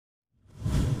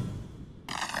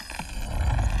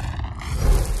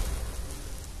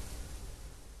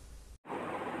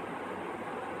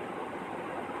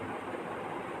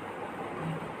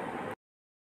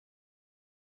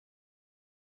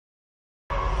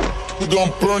We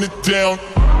gon' burn it down.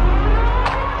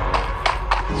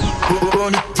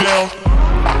 Burn it down.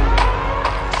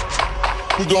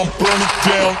 We gon' burn it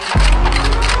down.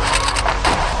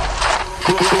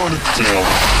 Burn it down. I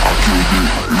killed it,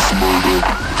 it's murder.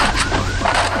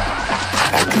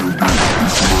 I killed it,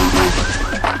 it's murder. I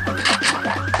killed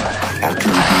it,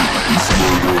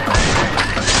 it's murder.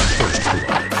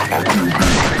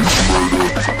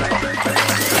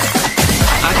 I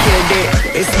killed it, it's murder. I killed it,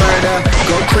 it's murder,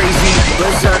 go crazy,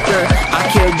 berserker. I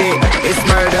killed it, it's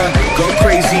murder, go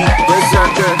crazy,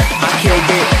 berserker. I killed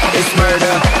it, it's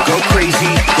murder, go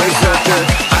crazy, berserker.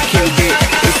 I killed it,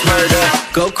 it's murder,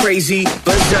 go crazy,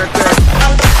 berserker.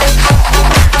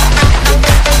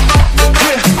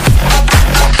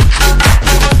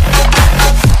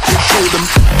 Show them.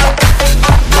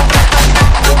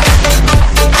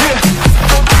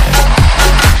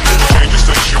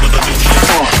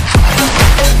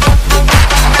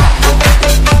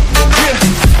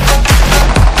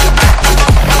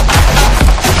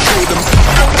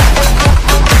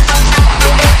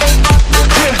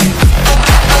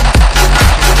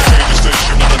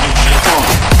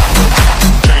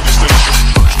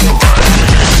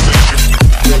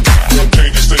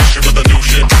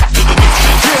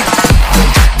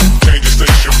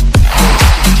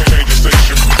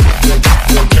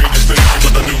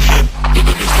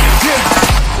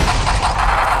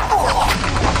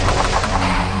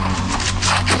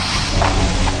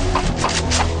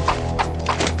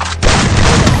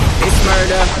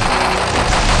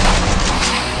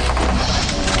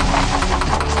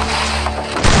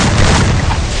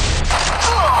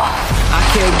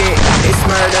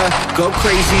 Go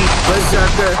crazy,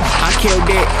 berserker. I killed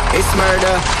it, it's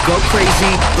murder. Go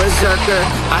crazy, berserker.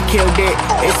 I killed it,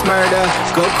 it's murder.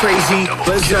 Go crazy,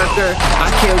 berserker. I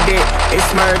killed it,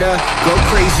 it's murder. Go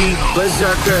crazy,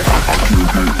 berserker.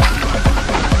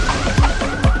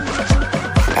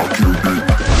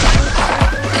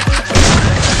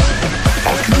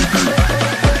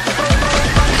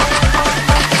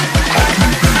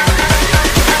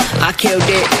 I killed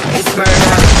it, it's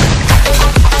murder.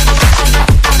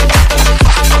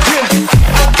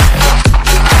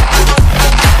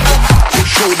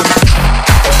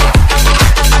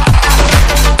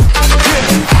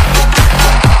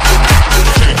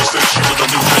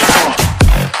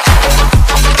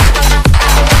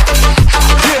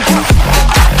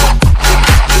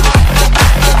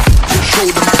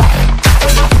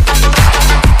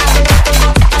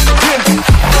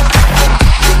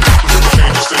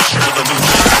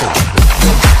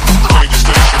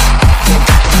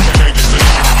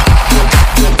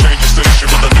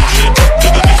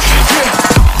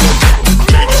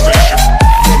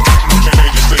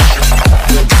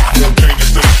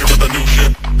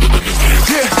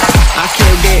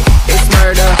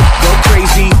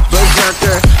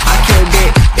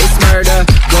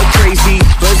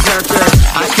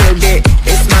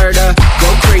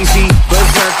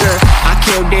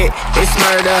 It's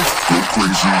murder. Go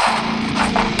crazy.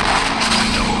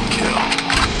 No kill.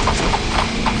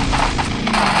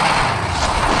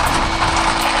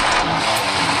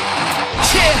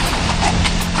 Yeah,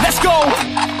 let's go.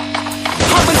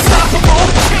 I'm unstoppable.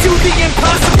 Do the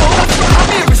impossible.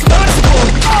 I'm irresponsible.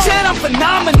 Shit, I'm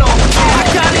phenomenal. I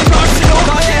got an arsenal.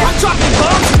 I'm dropping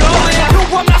bombs. No,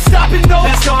 I'm not stopping. No,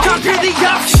 conquer the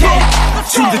obstacle.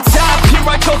 To the top, here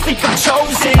I go. Think I'm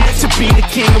chosen to be the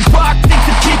king of rock. Think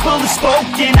the people have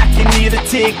spoken. I can hear the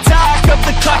tick-tock of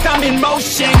the clock. I'm in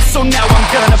motion, so now I'm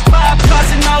gonna pop,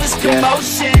 causing all this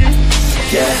commotion.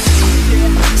 Yeah,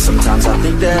 sometimes I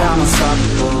think that I'm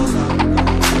unstoppable.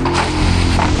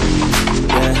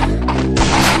 Yeah,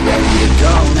 ready to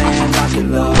go, man, rock it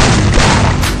low.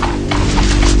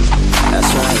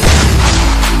 That's right,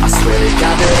 I swear to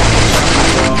God that I can try my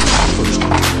roll.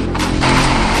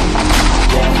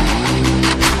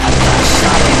 I got a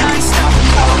shot and I ain't stopping,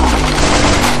 no.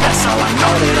 That's how I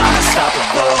know that I'm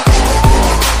unstoppable.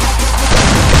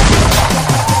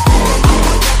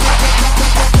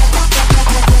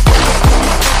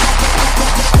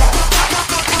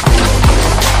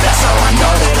 That's how I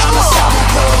know that I'm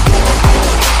unstoppable.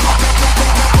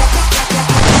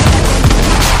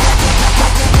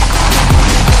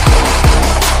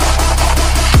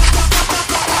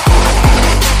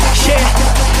 Yeah,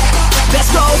 let's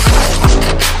go.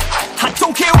 I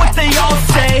don't care what they all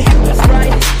say. That's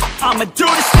right. I'ma do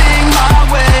this thing my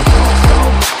way.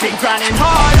 Been grinding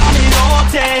hard on it all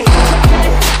day.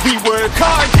 We work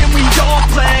hard, then we all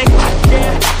play.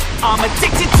 I'm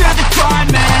addicted to the grind,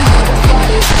 man.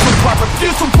 So I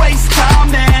refuse to waste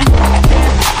time, man.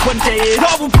 One day it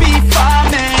all will be fine,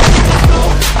 man.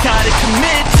 Gotta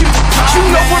commit to the time, you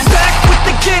know man. We're back with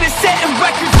the Guinness We're setting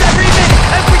records every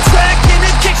minute, every track, an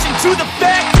addiction to the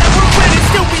fact that we're winning.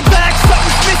 Still be back,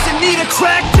 something's missing, need a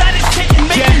track that is hitting,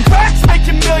 making racks,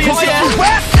 making millions. If you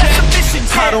ask, that's a mission.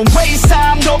 I don't waste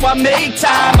time, no, I make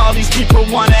time. All these people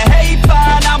wanna hate,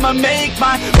 fine, I'ma make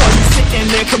mine. While you sitting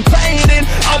there complaining,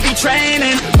 I'll be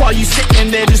training. While you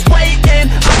sitting there just waiting,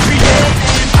 I'm creating.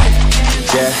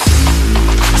 Yeah,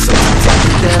 sometimes I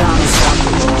think that I'm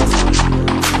unstoppable.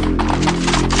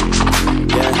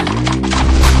 Yeah,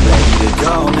 ready to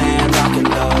go, man, rock and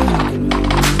roll.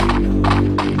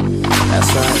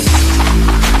 That's right,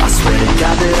 I swear to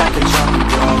God that I can jump and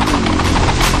go.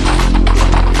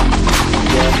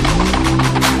 Yeah,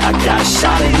 I got a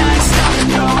shot and I ain't stopping,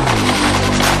 yo.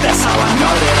 That's how I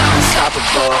know that I'm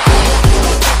unstoppable.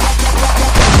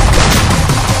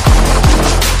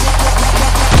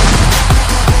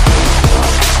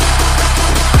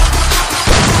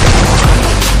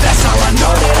 That's how I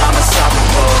know that I'm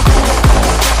unstoppable.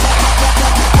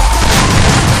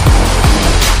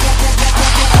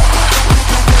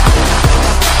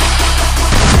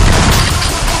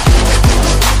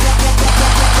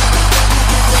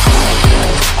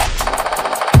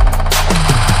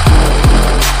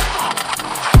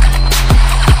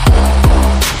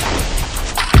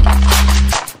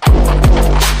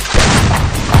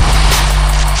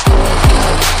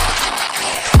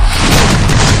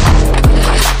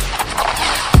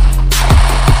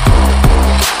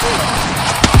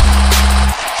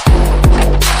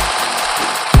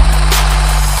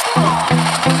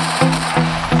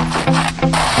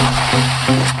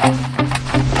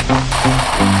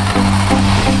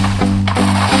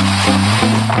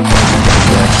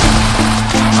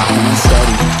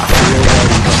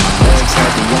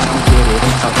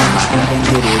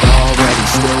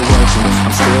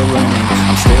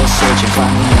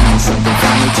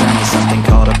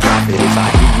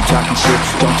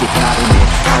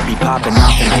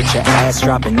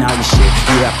 Dropping all your shit,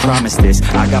 yeah, I promise this.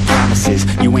 I got promises,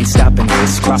 you ain't stopping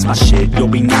this. Cross my shit, you'll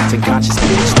be knocked unconscious,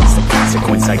 bitch. That's the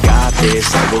consequence, I got this.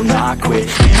 I will not quit,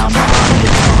 and I'm on it,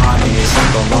 honest.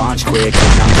 I'm gonna launch quick,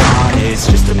 and I'm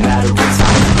honest. Just a matter of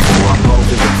time before I'm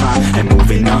over the climb and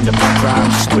moving under my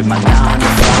prime. Just quit my 9 to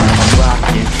 5, I'm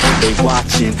rocking, and they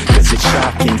watching, cause it's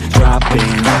shocking. Dropping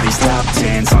all these top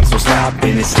 10 songs, so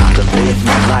stopping. It's time to live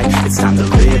my life, it's time to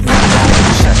live my life.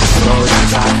 Wish I could slow down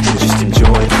time and just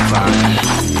enjoy the climb.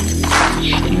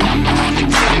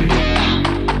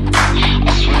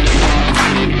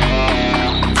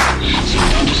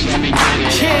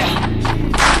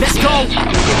 Let's go.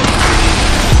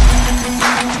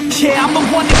 Yeah, I'm the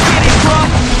one to get it, bro.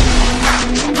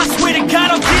 I swear to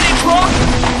God I'll get it, bro.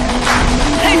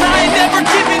 Hey, I ain't never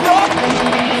giving up.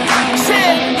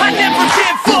 Yeah, I never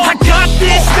give up. I got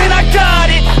this, man, I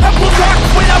got it. I will rock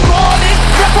when I'm on it.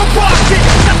 Never rock it.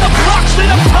 Got the blocks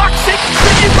that I'm toxic.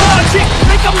 Thinking logic,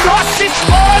 make them nauseous.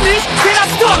 Honest, can I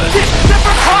stop this?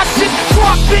 Never cautious,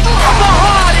 drop it. I'm the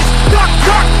hardest. Knock,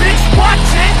 knock, bitch, watch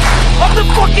it. I'm the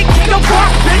fucking king of rock,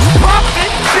 bitch,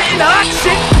 poppin', spittin' hot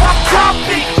shit, pop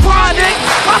topic, chronic.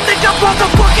 I think I'm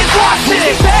motherfucking lost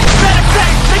it. Back, better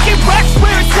fact, making racks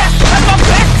where it's at. At my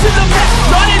back to the mess,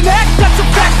 not an act, that's a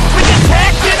fact. We can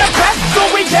tag in a back, so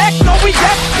we act, no we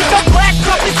act. Think I'm black,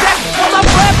 up his ass, while I'm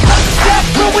rap, up his step,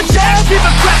 throwing jabs, give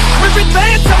a crap. We're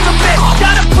advanced, I'm the man,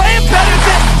 gotta play it better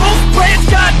than most brands.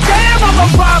 Goddamn, I'm a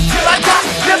rhyme till I die.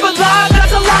 Never lie,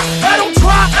 that's a lie. I don't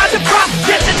try, I defy,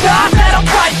 get the die that I'm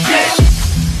right, yeah.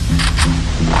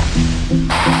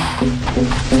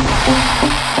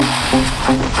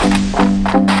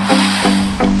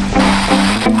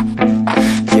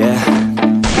 Yeah,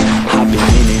 I've been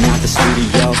in and out the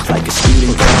studio like a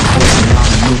student girl, pushing on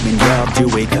the movement, yeah, I'll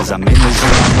do it cause I'm in the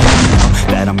zone. I know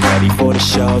that I'm ready for the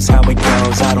shows, how it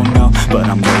goes, I don't know, but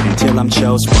I'm waiting till I'm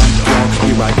chose. One go,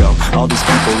 here I go, all these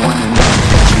people wanna know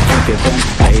what you think of them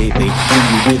lately. Do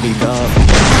you really love me,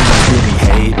 do you really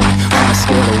hate me? On a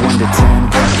scale of 1 to 10,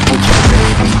 what would you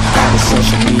rate me? All the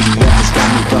social media has got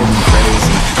me going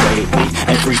crazy lately.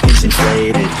 Everything's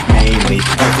inflated, mainly,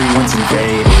 everyone's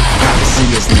invaded. Privacy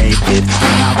is naked,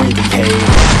 and I really hate it.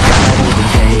 God, I really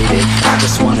hate it, I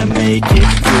just wanna make it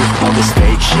through all this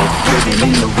fake shit. Living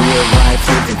in the real life,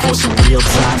 living for some real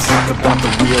times. Talk about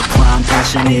the real climb,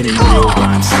 passionate in real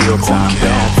rhymes. Steal time,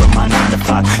 bad from my 9 to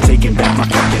 5, taking back my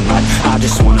fucking life. I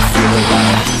just wanna feel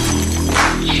alive.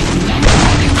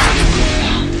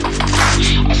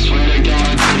 I swear to God,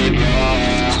 I did it wrong.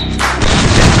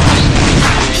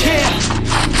 Yeah,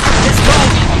 let's go.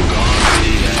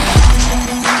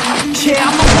 Yeah,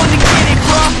 I'm the one to get it,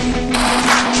 bro.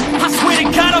 I swear to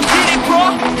God I'll get it, bro.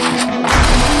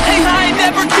 Hey, I ain't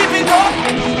never giving up.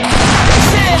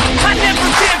 Yeah, I never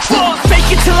give up.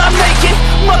 Fake it till I make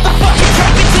it.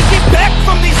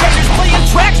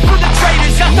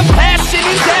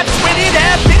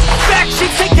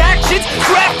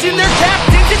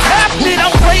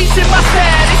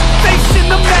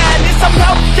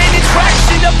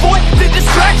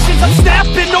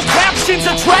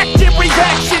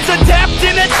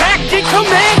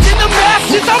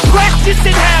 just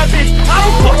inhabit. I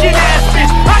don't fucking ask it,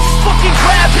 I just fucking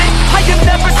grab it. I am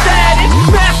never static,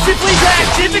 massively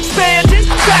active, expanding,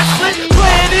 backslid,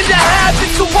 planning to happen.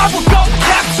 So I will go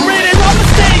capture it and I'ma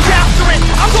stay after it.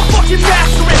 I'm gonna fucking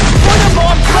master it, put them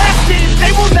on blasting.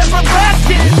 They will never last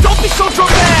it, don't be so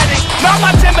dramatic. Not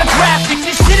my demographic,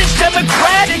 this shit is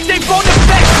democratic. They won't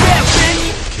affect that, bitch.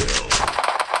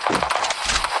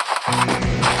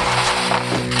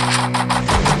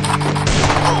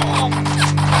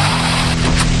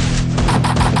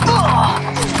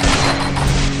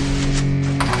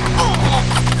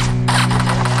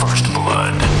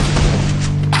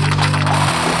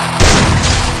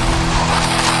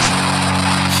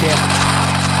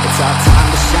 It's our time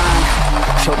to shine.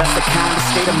 Show that's the kind of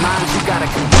state of mind you gotta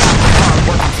combine with hard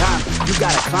work and time. You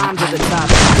gotta climb to the top.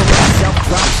 Don't let yourself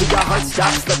drop till your heart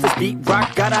stops. Let this beat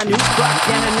rock. Got a new rock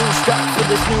and a new start for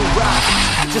this new rock.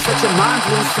 Just let your mind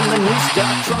loose from the new stuff.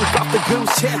 Drunk off the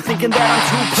goose, thinking that I'm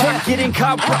too pop. Getting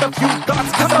caught with a few thoughts,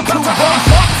 cause I'm too raw.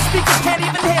 Speakers can't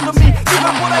even handle me. Give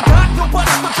up what I got,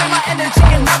 nobody's will drain my energy.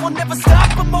 And I will never stop,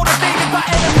 I'm motivated by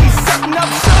enemies. Setting up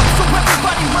shop so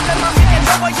everybody remember me. And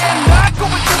though I am not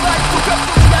going through life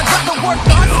corruptly, I'd rather work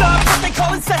non-stop. What they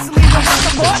call incessantly, no work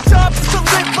a more job. Just to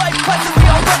live life pleasantly,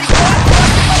 already caught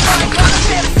up in my mind, not a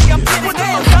fantasy. I'm getting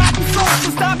it hot and soul, so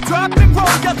stop, drop, and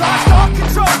roll. You lost all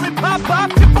control and pop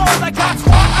off your ball. I got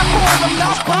swat, I'm born, I'm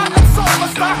not bought, I'm sold. My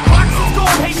stock box is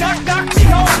gone, hey knock, knock me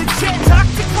home. And shit,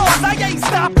 toxic clothes, I ain't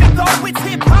stopping though. It's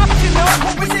hip-hop, you know,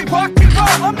 or is it rock and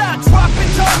roll? I'm not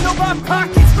dropping down, no, my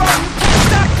pocket's strong. You can't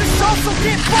stop the show, so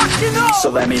get fucking on. So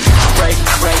let me break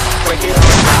it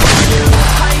all down for you.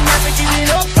 I ain't never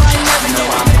giving up, I ain't never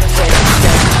giving up.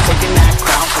 Taking that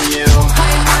crown from you.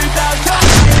 I ain't worried about your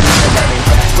shit. So let me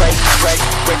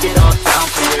break it all down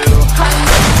for you. I ain't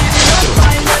never giving up, I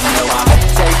ain't never giving up.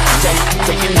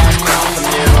 Taking that crown from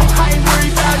you. I ain't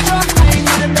worried about your shit. I ain't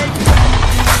gonna make it.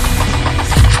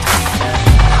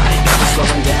 I ain't never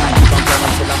slowing down, keep on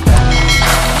going till I'm back.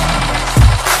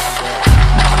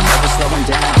 I'm never slowing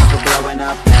down, cause we're blowing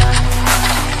up now.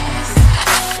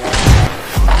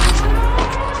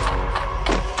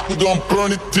 We're gonna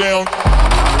burn it down.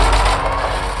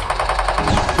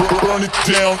 Burn it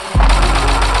down.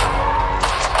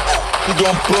 We're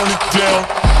gonna burn it down.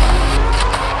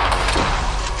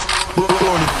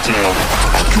 Burn it down.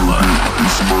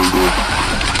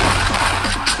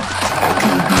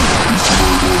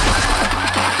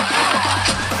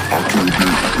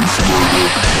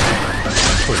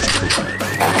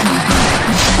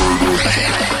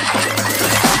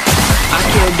 I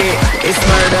killed it, it's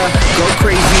murder.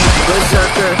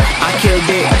 I killed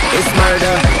it, it's murder. I killed it, it's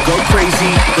murder. I killed it, it's murder, go crazy, berserker. I killed it, it's murder, go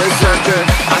crazy, berserker.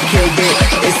 I killed it,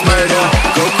 it's murder,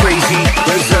 go crazy,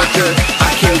 berserker.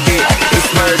 I killed it, it's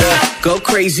murder, go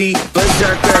crazy,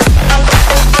 berserker.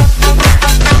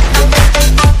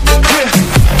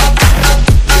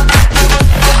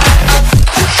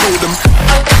 Show them.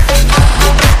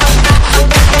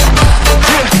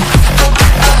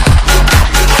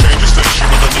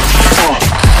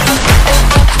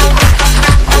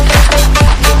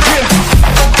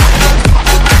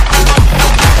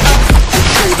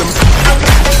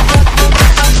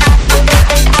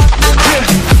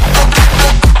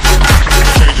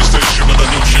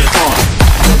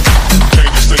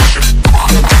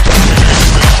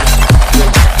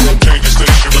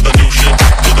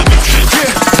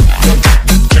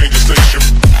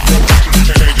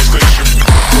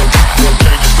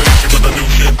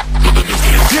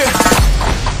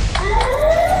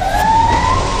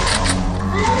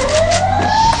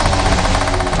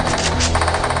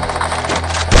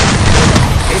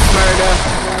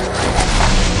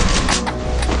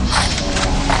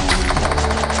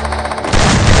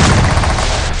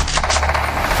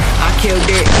 killed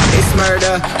it, it's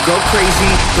murder, go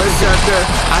crazy, berserker.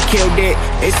 I killed it,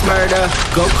 it's murder,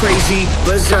 go crazy,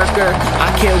 berserker. I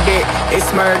killed it,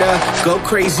 it's murder, go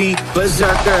crazy,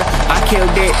 berserker. I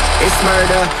killed it, it's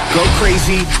murder, go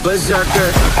crazy,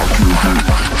 berserker.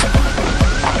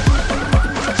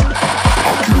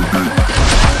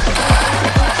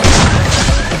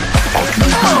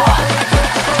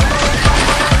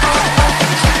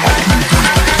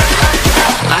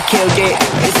 I killed it,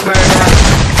 it's murder.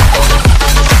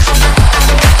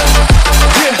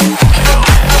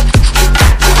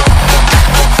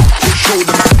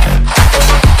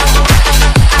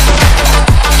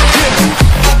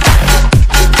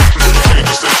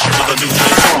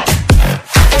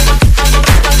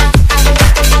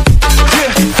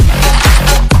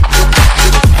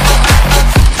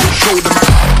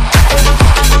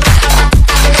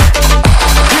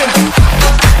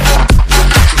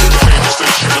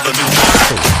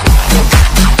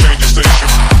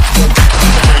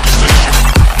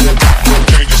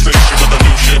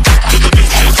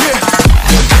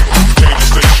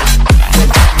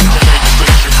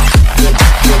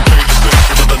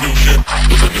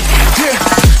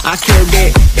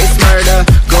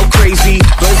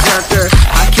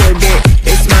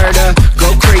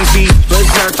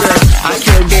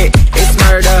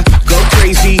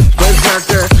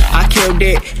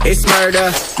 earned it, it's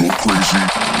murder. Go crazy.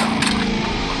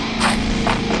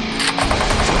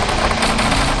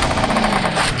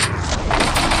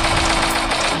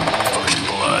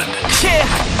 Yeah,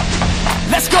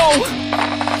 let's go.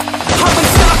 I'm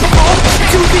unstoppable,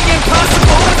 do the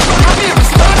impossible. I'm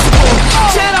irresponsible,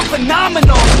 yet I'm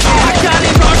phenomenal. I got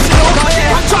an arsenal,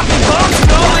 I'm dropping bombs,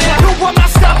 no. No, I'm not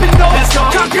stopping, no.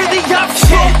 Conquer the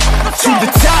obstacle. To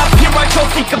the top, here I go,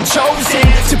 think I'm chosen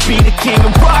to be the king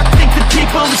of rock, think the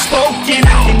people have spoken.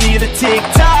 I can hear the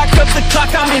tick-tock of the clock,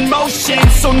 I'm in motion.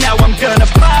 So now I'm gonna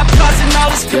pop, causing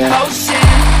all this commotion.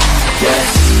 Yeah,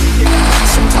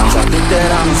 sometimes I think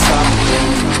that I'm unstoppable.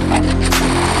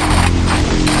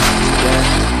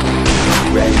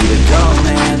 Yeah, ready to go,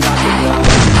 man, lock it up.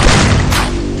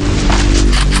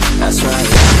 That's right,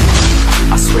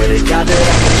 I swear to God that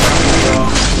I can drop it all.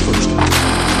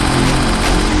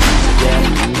 Yeah,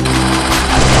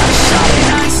 I got a shot and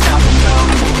I ain't stopping, no.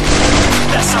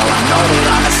 That's how I know that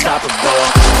I'm unstoppable.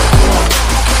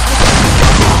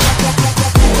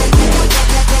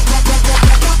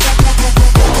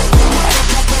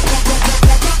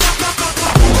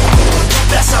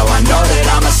 That's how I know that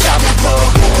I'm unstoppable.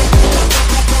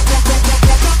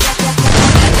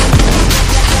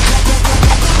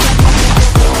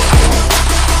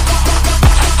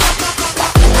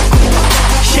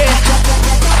 Yeah,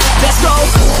 let's go.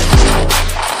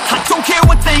 I don't care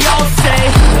what they all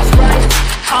say.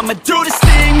 I'ma do this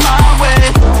thing my way.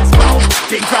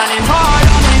 Been grinding hard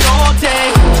on it all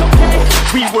day.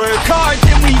 We work hard,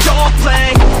 then we all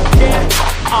play.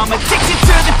 I'm addicted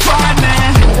to the grind,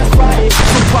 man.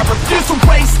 So I refuse to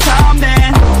waste time,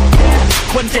 man.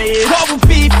 One day it all will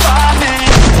be fine, man.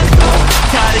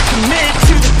 Gotta commit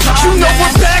to the climb, you know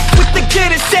we're back with the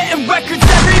Guinness, setting records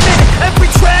every minute,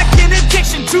 every track. In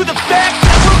addiction to the fact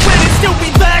that we're winning, still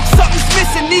we lack something's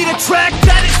missing. Need a track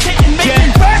that is hitting,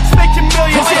 making racks, making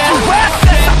millions. If you ask,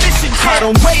 that's a mission. I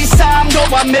don't waste time, no,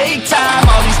 I make time.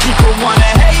 All these people wanna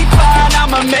hate, fine,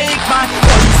 I'ma make mine.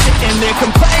 While you sitting there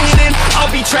complaining, I'll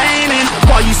be training.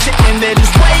 While you sitting there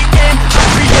just waiting,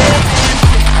 I'm creating.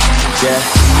 Yeah,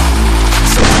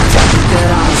 sometimes I think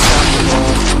that I'm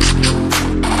unstoppable.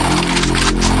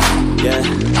 Yeah,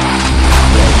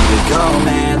 ready to go,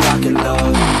 man, lock and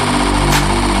load.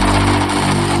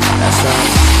 That's right,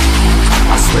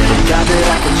 I swear to God that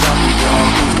I can jump and go.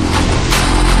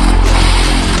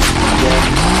 Yeah,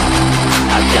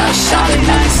 I got a shot and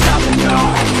I ain't stopping, no.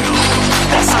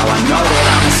 That's how I know that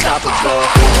I'm unstoppable.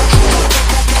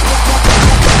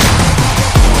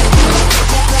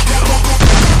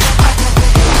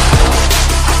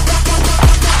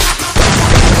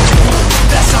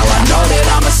 That's how I know that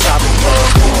I'm unstoppable.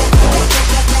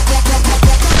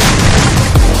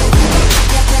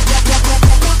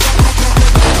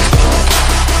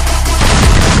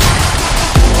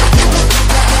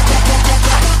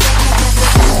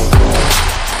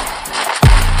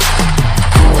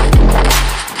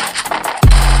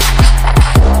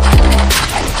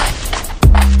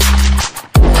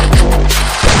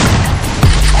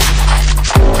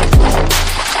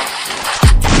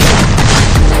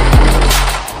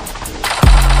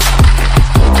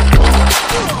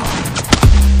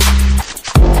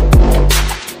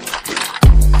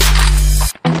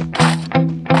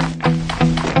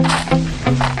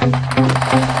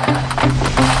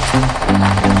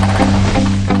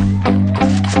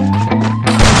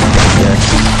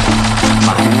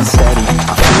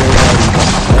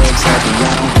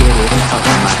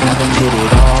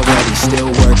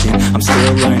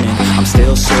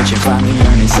 Finally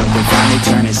earning something, finally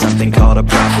turning something called a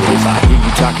profit. If I hear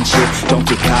you talking shit, don't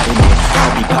get caught in it.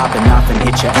 I'll be popping off and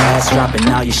hit your ass, dropping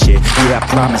all your shit. Yeah, I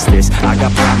promise this, I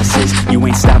got promises. You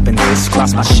ain't stopping this,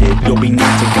 cross my shit, you'll be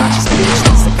knocked unconscious, bitch.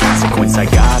 That's the consequence, I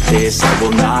got this, I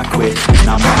will not quit. And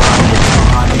I'm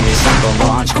on this, I'm gonna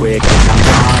launch quick. And I'm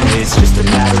on it, it's just a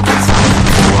matter of time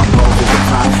before I'm over the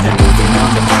climb and moving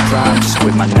under my prime. Just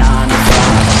quit my 9 to 5,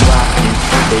 I'm rocking,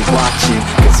 they watching,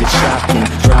 cause it's shocking.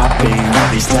 Dropping all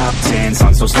these top 10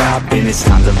 songs, so stopping. It's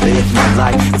time to live my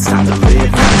life, it's time to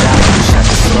live my life. Wish I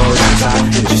could slow down time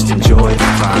and just enjoy the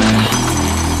climb.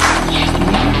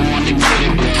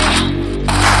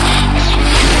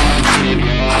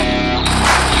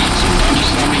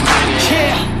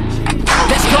 Yeah,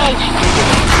 let's go.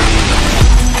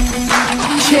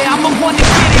 Yeah, I'm the one to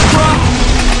get it, bro.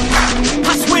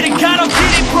 I swear to God I'll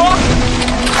get it, bro.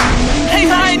 Hey,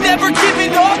 I ain't never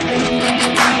giving up.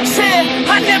 Said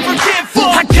I never give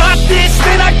up. I got this,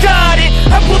 man, I got it.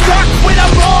 I will not quit,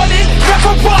 I'm on it.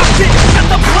 Never rock it. Got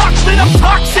the block lit, I'm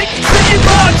toxic. Spitting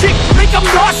logic, make them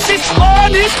nauseous.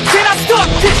 Honest, then I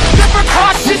stuck it. Never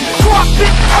cautious, drop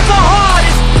it. I'm the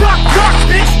hardest. Knock, knock,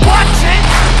 bitch, watch it.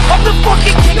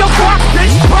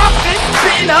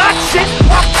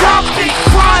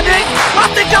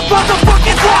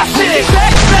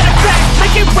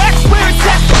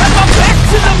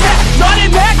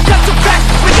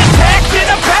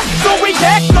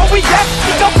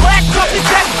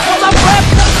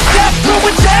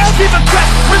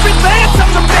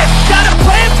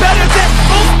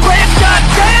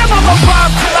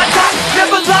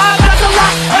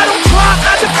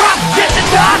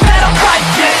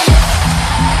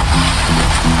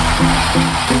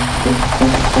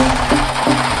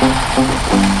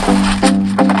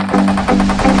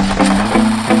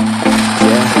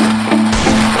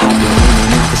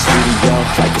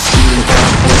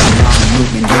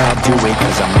 do it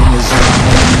cause I'm in the zone.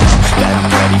 And you know that I'm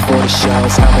ready for the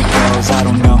shows. How it goes, I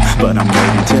don't know, but I'm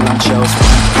waiting till I'm chose.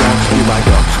 Here I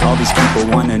go, all these people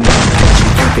wanna know what you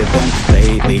think of them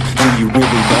lately. Do you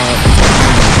really love me? Do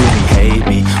you really hate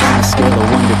me? On a scale of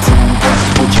 1 to 10, what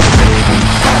would you rate me?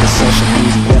 All the social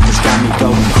media has got me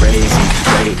going crazy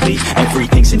lately.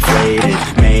 Everything's inflated,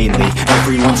 mainly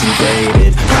everyone's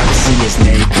invaded. Privacy is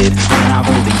naked, and I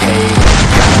really hate it.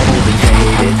 God, I really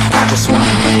hate it. I just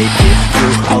wanna make it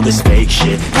through all this fake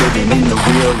shit. Living in the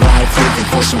real life, living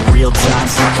for some real time.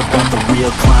 Talk about the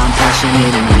real climb,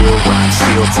 passionate and real rhyme.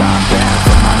 Steal time, bad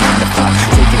from my 9 to 5.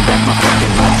 Taking back my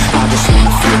fucking life, I just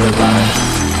wanna feel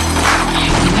alive.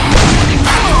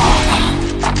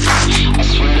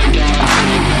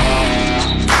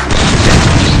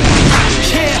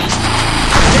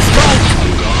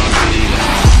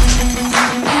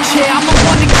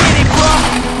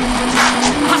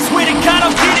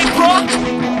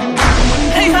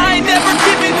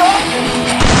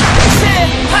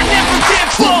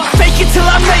 Till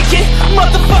I make it,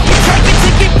 motherfucking take it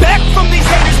to get back from these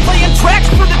haters. Playing tracks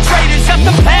for the traitors. Got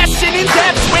the passion in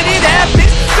depth when it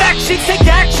happens. Factions take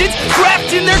actions,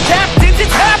 drafting their captains.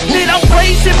 It's happening, I'm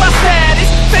raising my status,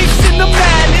 facing the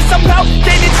madness. I'm out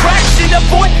gaining traction,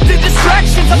 avoid the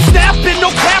distractions. I'm snapping,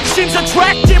 no captions,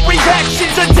 attracting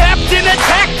reactions. Adapting,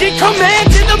 attacking,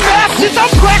 commanding the masses. I'm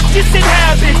practicing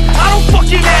habits, I don't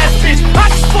fucking ask bitch, I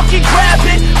just fucking grab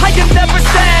it. I am never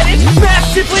static,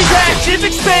 massively active,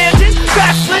 expanding,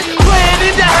 backslid,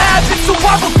 planning to have it. So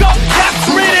I will go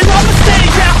capture it and I'ma stay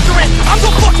after it. I'm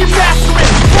gonna fucking master it,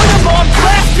 put them on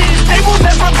blasting, they will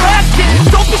never last it.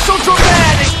 Don't be so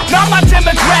dramatic, not my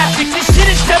demographic. This shit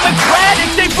is democratic,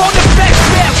 they won't affect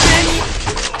that bitch.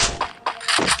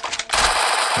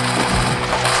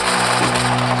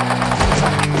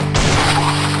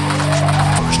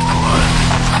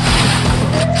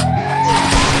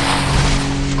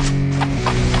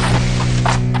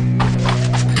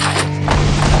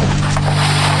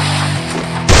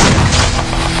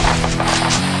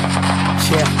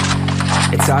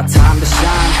 It's our time to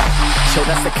shine. So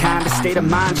that's the kind of state of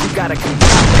mind you gotta combine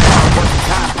with hard work and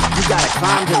time. You gotta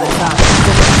climb to the top.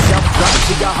 Don't let yourself drop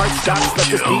till your heart stops. Let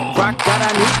this beat rock. Got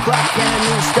a new clock and a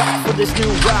new stock for this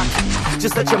new rock.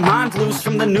 Just let your mind loose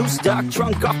from the new stock.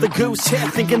 Drunk off the goose,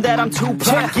 thinking that I'm too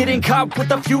pop. Getting caught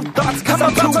with a few thoughts, cause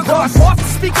I'm too lost. Off the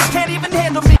speakers can't even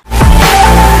handle me.